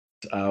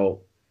out.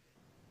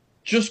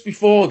 Just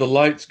before the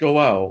lights go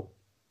out,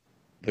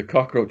 the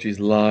cockroaches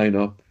line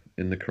up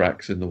in the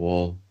cracks in the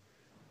wall,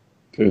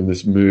 doing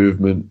this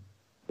movement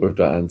with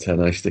that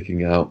antennae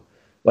sticking out,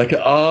 like an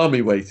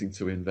army waiting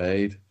to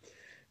invade.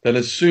 Then,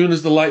 as soon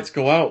as the lights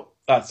go out,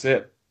 that's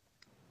it.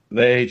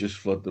 They just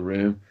flood the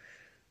room.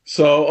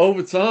 So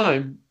over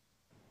time,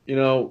 you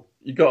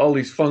got all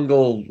these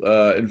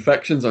fungal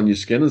infections on your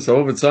skin, and so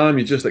over time,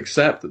 you just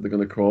accept that they're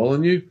going to crawl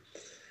on you.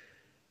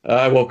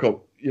 I woke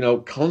up,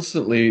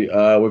 constantly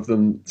with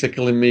them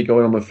tickling me,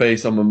 going on my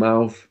face, on my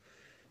mouth,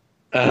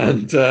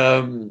 and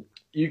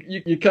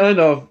you kind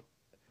of,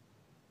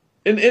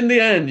 in the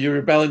end, you're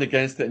rebelling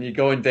against it, and you're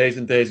going days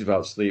and days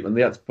without sleep, and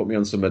they had to put me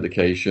on some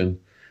medication.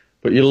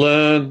 But you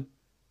learn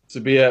to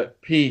be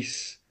at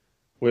peace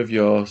with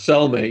your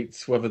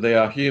cellmates, whether they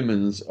are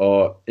humans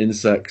or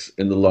insects,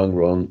 in the long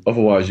run.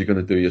 Otherwise, you're going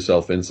to do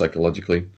yourself in psychologically.